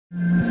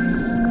DCP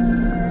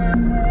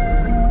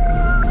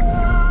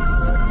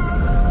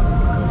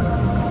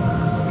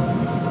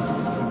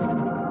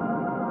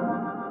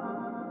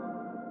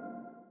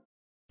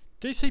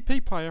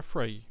Player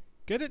free.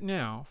 Get it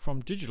now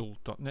from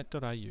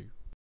digital.net.au.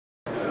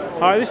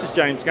 Hi, this is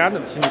James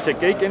Gardner of the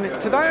CineTechGeek,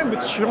 and today I'm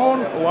with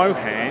Sean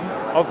Lohan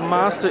of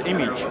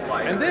MasterImage,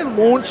 and they're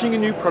launching a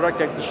new product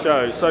at the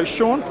show. So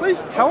Sean,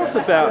 please tell us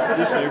about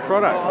this new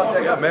product.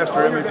 Yeah,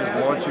 MasterImage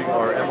is launching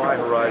our MI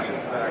Horizon.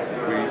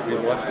 We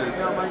launched it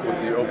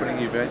with the opening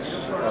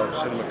events of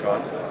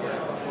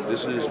CinemaCon.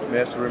 This is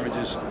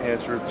MasterImage's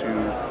answer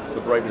to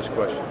the brightness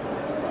question.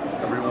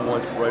 Everyone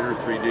wants brighter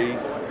 3D.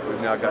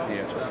 We've now got the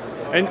answer.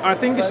 And I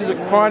think this is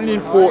quite an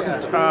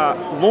important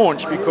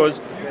launch because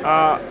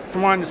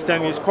from my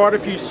understanding there's quite a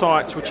few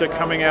sites which are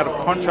coming out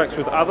of contracts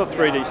with other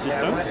 3D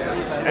systems,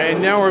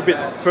 and now we're a bit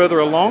further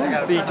along,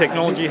 the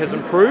technology has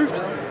improved,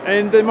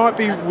 and they might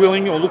be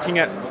willing or looking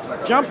at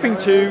jumping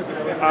to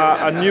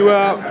a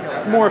newer,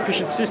 more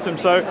efficient system.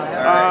 So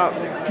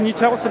can you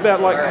tell us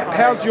about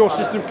how's your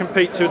system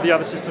compete to the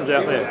other systems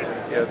out there?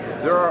 Yeah,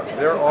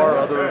 there are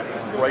other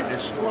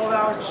brightness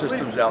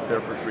systems out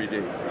there for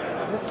 3D.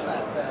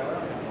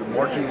 The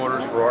marching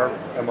orders for our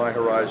MI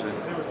Horizon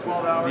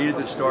needed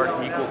to start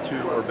equal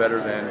to or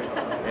better than,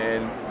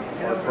 and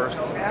our first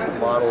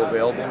model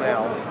available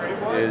now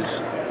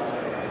is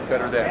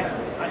better than.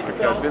 We've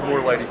got a bit more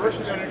light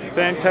efficiency.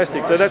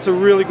 Fantastic. So that's a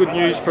really good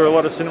news for a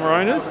lot of cinema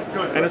owners,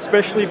 and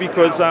especially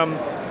because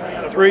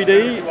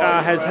 3D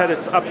has had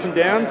its ups and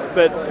downs,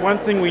 but one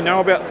thing we know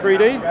about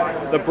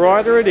 3D, the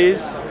brighter it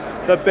is,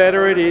 the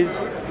better it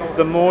is,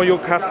 the more your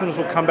customers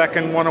will come back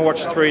and want to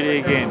watch 3D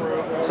again.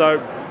 So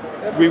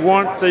we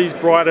want these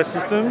brighter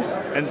systems,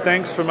 and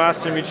thanks for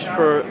MasterImage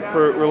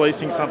for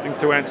releasing something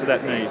to answer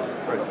that need.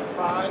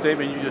 The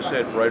statement you just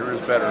said, brighter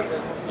is better,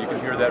 you can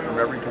hear that from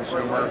every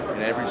consumer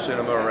in every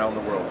cinema around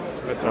the world.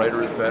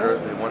 Brighter is better,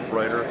 they want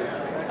brighter,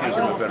 it gives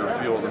them a better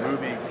feel of the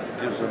movie,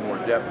 gives them more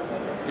depth,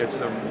 gets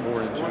them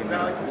more in tune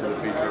to the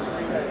feature,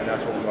 and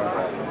that's what we want to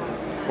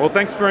offer. Well,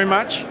 thanks very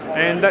much,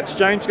 and that's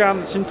James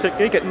Gardner, the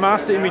CineTechGeek at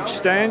MasterImage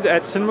stand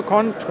at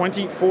CinemaCon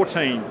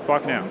 2014. Bye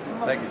for now.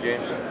 Thank you,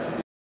 James.